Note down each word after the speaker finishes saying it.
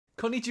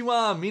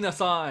Konnichiwa,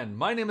 minasan!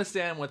 My name is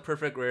Sam with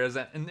Perfect Rares,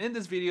 and in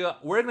this video,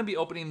 we're going to be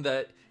opening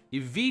the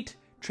Elite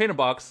Trainer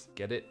Box.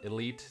 Get it?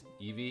 Elite?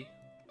 Eevee?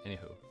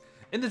 Anywho.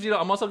 In this video,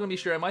 I'm also going to be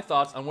sharing my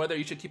thoughts on whether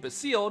you should keep it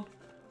sealed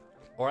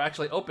or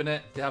actually open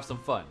it to have some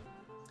fun.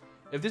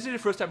 If this is your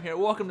first time here,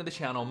 welcome to the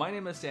channel. My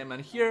name is Sam,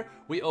 and here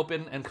we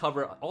open and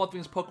cover all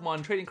things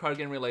Pokemon trading card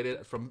game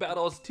related, from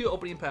battles to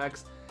opening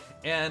packs,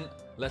 and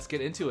let's get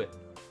into it.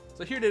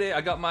 So here today,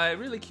 I got my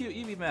really cute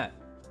Eevee mat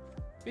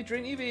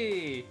featuring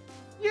Eevee.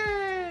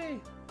 Yay!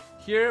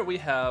 Here we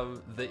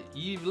have the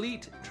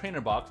Elite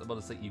Trainer Box, I'm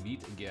about to say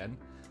Elite again,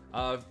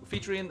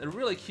 featuring a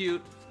really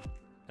cute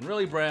and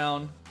really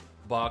brown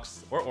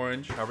box, or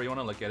orange, however you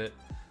want to look at it.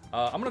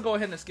 I'm going to go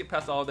ahead and skip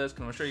past all of this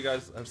because I'm sure you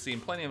guys have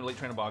seen plenty of Elite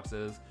Trainer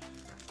Boxes.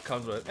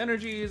 Comes with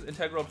energies,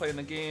 integral play in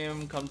the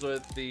game, comes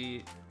with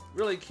the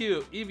really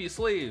cute Eevee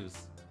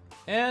sleeves.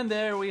 And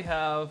there we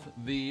have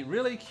the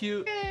really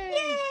cute... Yay!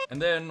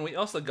 And then we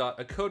also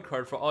got a code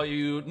card for all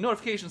you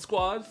notification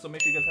squads, so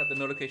make sure you guys have the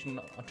notification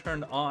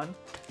turned on.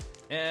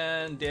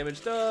 And damage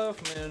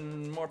stuff,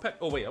 and more pack.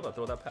 Oh wait, I'm about to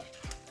throw that pack.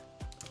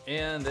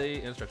 And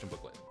the instruction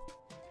booklet.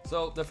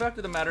 So the fact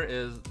of the matter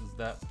is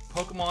that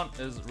Pokemon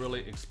is really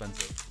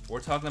expensive.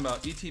 We're talking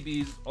about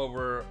ETBs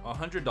over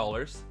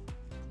 $100.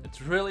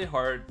 It's really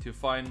hard to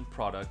find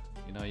product.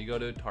 You know, you go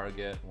to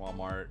Target,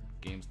 Walmart,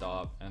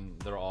 GameStop, and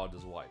they're all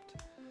just wiped.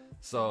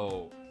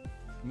 So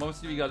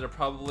most of you guys are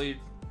probably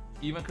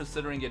even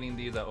considering getting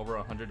these at over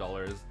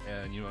 $100,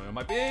 and you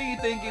might be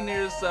thinking to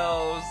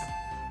yourselves,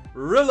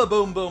 Rilla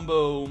boom boom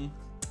boom,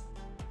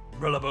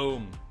 Rilla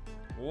boom.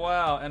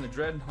 Wow, and a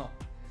Dreadnought.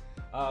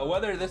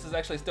 Whether this is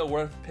actually still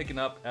worth picking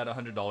up at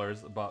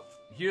 $100, but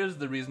here's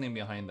the reasoning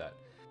behind that.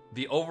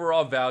 The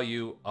overall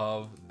value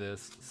of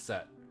this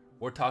set.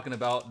 We're talking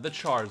about the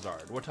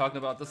Charizard, we're talking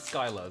about the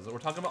Skylas, we're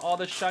talking about all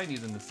the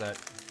shinies in the set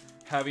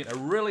having a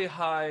really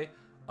high,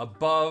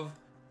 above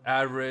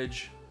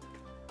average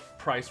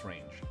price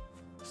range.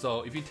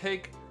 So if you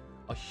take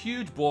a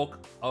huge bulk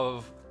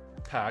of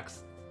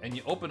packs and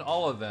you open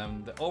all of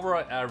them, the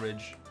overall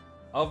average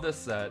of this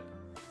set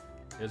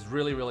is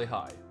really, really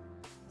high.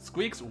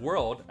 Squeak's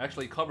World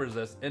actually covers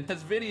this in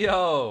his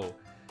video.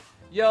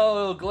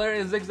 Yo,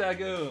 Galarian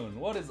Zigzagoon,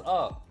 what is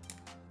up?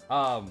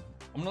 I'm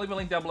gonna leave a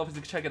link down below if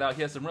you can check it out.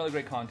 He has some really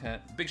great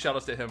content. Big shout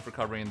outs to him for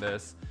covering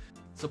this.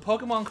 So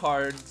Pokemon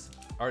cards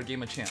are a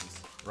game of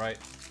chance, right?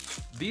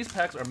 These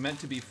packs are meant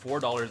to be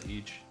 $4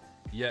 each,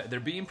 yet they're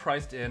being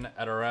priced in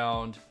at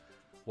around,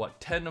 what,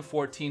 $10 to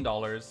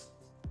 $14,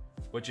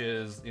 which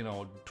is, you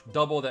know,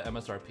 double the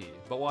MSRP.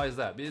 But why is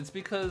that? It's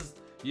because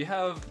you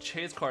have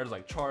chase cards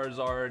like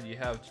Charizard, you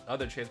have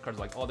other chase cards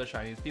like all the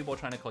shinies, people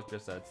trying to collect their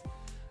sets.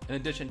 In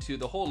addition to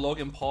the whole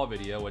Logan Paul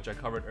video, which I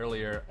covered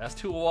earlier, as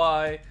to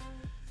why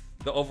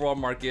the overall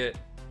market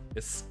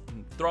is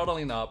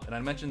throttling up, and I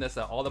mentioned this,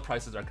 that all the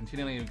prices are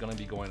continually going to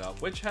be going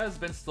up, which has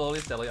been slowly,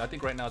 steadily. I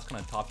think right now it's kind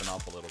of topping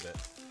off a little bit.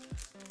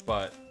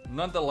 But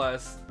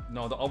nonetheless,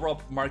 no, the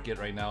overall market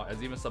right now,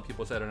 as even some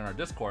people said in our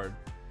Discord,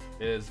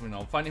 is, you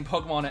know, finding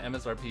Pokemon at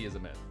MSRP is a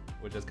myth,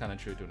 which is kind of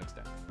true to an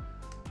extent.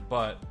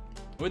 But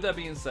with that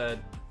being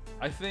said,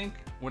 I think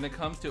when it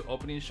comes to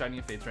opening Shiny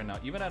Fates right now,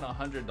 even at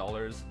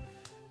 $100,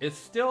 it's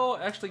still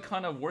actually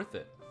kind of worth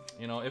it.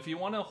 You know, if you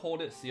want to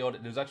hold it sealed,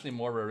 there's actually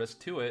more of a risk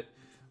to it,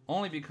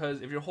 only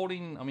because if you're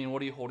holding, I mean,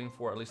 what are you holding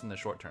for, at least in the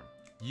short term?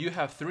 You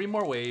have 3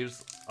 more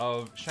waves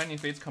of Shiny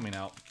Fates coming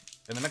out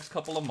in the next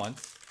couple of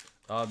months.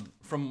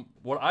 From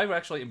what I've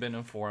actually been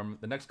informed,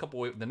 the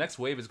next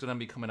wave is going to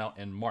be coming out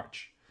in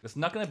March. It's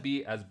not going to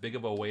be as big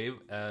of a wave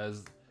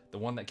as the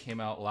one that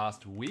came out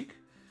last week.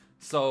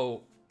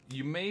 So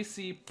you may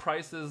see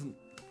prices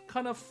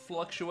kind of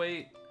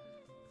fluctuate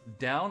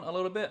down a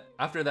little bit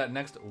after that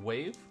next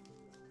wave.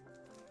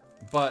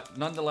 But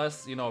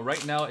nonetheless, you know,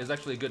 right now is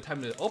actually a good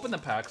time to open the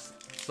packs,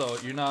 so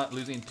you're not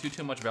losing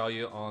too much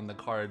value on the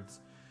cards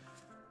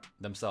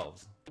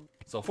themselves.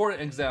 So for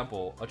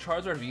example, a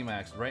Charizard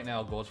VMAX right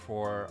now goes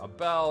for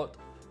about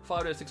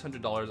 $500 to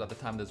 $600 at the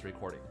time of this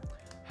recording.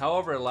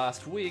 However,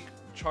 last week,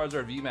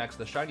 Charizard VMAX,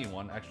 the shiny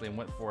one, actually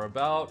went for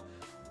about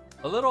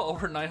a little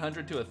over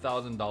 $900 to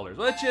 $1,000,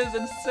 which is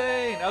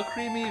insane! El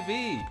Creamy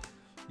V!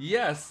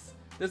 Yes,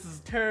 this is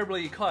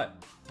terribly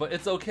cut, but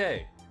it's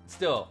okay.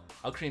 Still,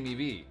 El Creamy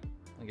V.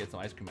 And get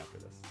some ice cream after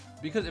this.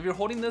 Because if you're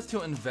holding this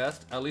to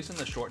invest, at least in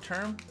the short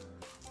term,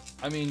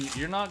 I mean,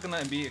 you're not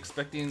gonna be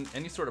expecting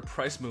any sort of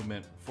price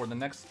movement for the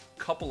next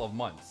couple of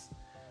months.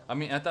 I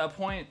mean, at that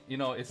point, you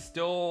know, it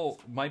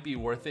still might be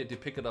worth it to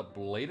pick it up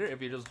later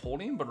if you're just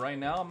holding, but right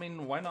now, I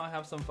mean, why not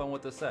have some fun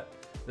with the set?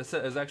 This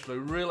set is actually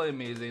really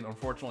amazing.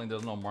 Unfortunately,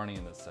 there's no Marnie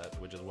in this set,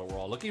 which is what we're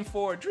all looking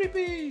for.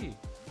 Dreepy!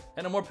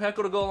 And a more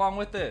Pekko to go along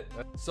with it.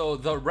 So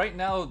right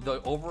now,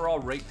 the overall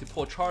rate to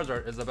pull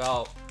Charizard is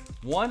about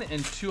 1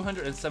 in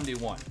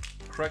 271.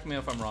 Correct me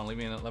if I'm wrong, let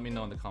me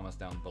know in the comments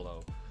down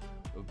below.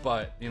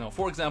 But, you know,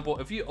 for example,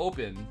 if you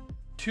open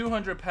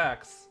 200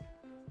 packs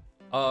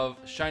of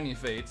Shiny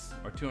Fates,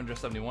 or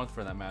 271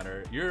 for that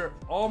matter, you're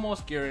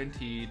almost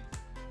guaranteed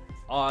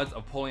odds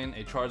of pulling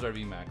a Charizard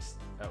VMAX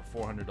at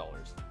 $400.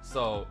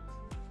 So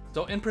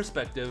So in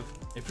perspective,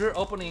 if you're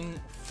opening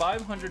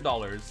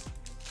 $500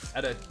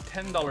 at a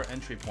 $10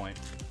 entry point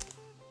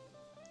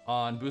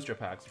on booster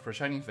packs for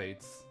Shiny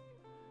Fates,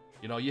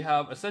 you know, you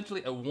have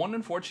essentially a 1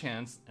 in 4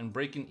 chance in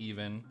breaking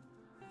even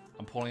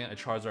on pulling a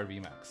Charizard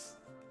VMAX.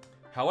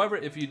 However,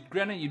 if you,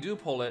 granted you do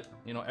pull it,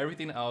 you know,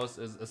 everything else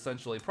is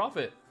essentially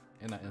profit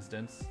in that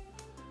instance.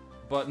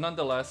 But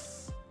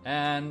nonetheless,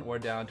 and we're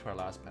down to our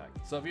last pack.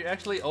 So if you're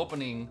actually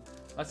opening,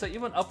 let's say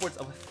even upwards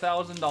of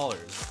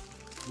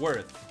 $1,000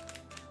 worth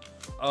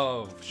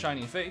of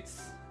Shiny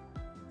Fates,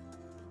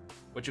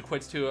 which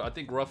equates to, I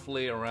think,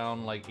 roughly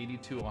around like 80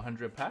 to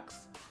 100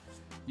 packs,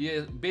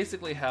 you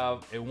basically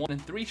have a 1 in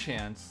 3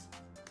 chance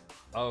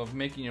of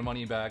making your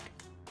money back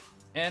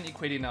and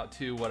equating out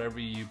to whatever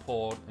you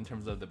pulled in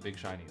terms of the big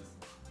shinies.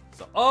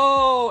 So,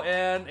 oh,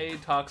 and a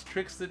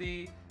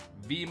Toxtricity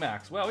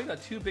VMAX. Wow, we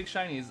got 2 big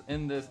shinies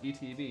in this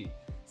ETB.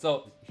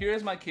 So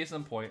here's my case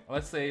in point.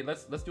 Let's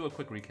do a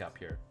quick recap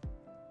here.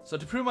 So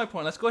to prove my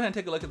point, let's go ahead and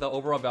take a look at the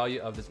overall value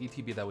of this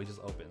ETB that we just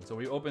opened. So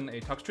we opened a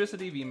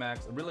Toxtricity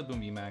VMAX, a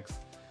Rillaboom VMAX,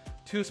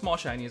 2 small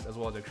shinies, as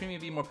well as a Creamy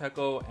V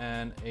Morpeko,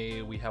 and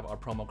we have our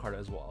promo card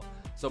as well.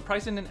 So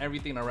pricing and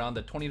everything around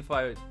the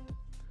 25.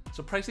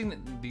 So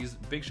pricing these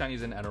big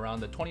shinies in at around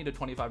the $20 to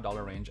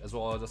 $25 range, as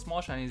well as the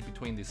small shinies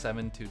between the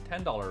 $7 to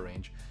 $10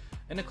 range.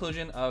 An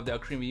inclusion of the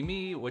Creamy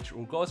V, which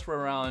goes for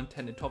around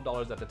 $10 to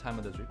 $12 at the time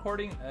of this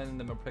recording, and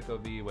the Morpeko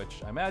V,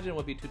 which I imagine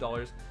would be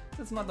 $2.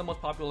 It's not the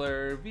most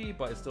popular V,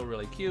 but it's still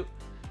really cute.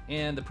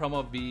 And the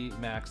promo V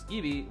Max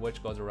EV,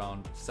 which goes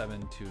around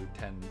 $7 to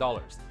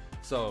 $10.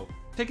 So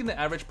taking the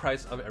average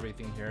price of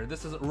everything here,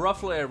 this is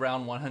roughly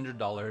around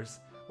 $100,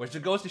 which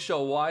goes to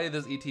show why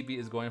this ETB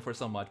is going for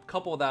so much.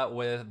 Couple that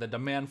with the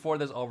demand for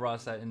this overall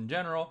set in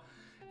general,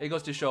 it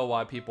goes to show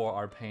why people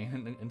are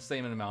paying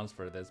insane amounts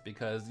for this,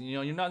 because you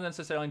know you're not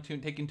necessarily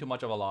taking too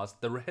much of a loss.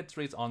 The hit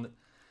rates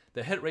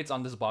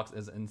on this box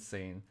is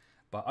insane.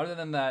 But other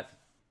than that,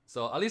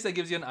 so at least that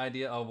gives you an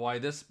idea of why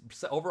this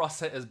overall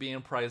set is being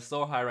priced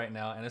so high right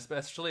now, and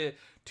especially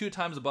 2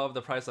 times above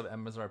the price of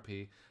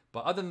MSRP.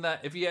 But other than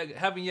that, if you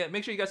haven't yet,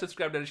 make sure you guys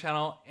subscribe to the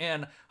channel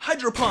and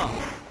Hydro Pump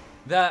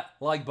that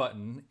like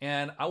button.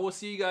 And I will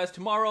see you guys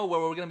tomorrow, where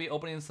we're going to be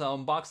opening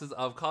some boxes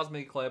of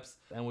Cosmic Eclipse,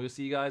 and we'll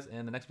see you guys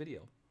in the next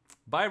video.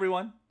 Bye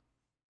everyone.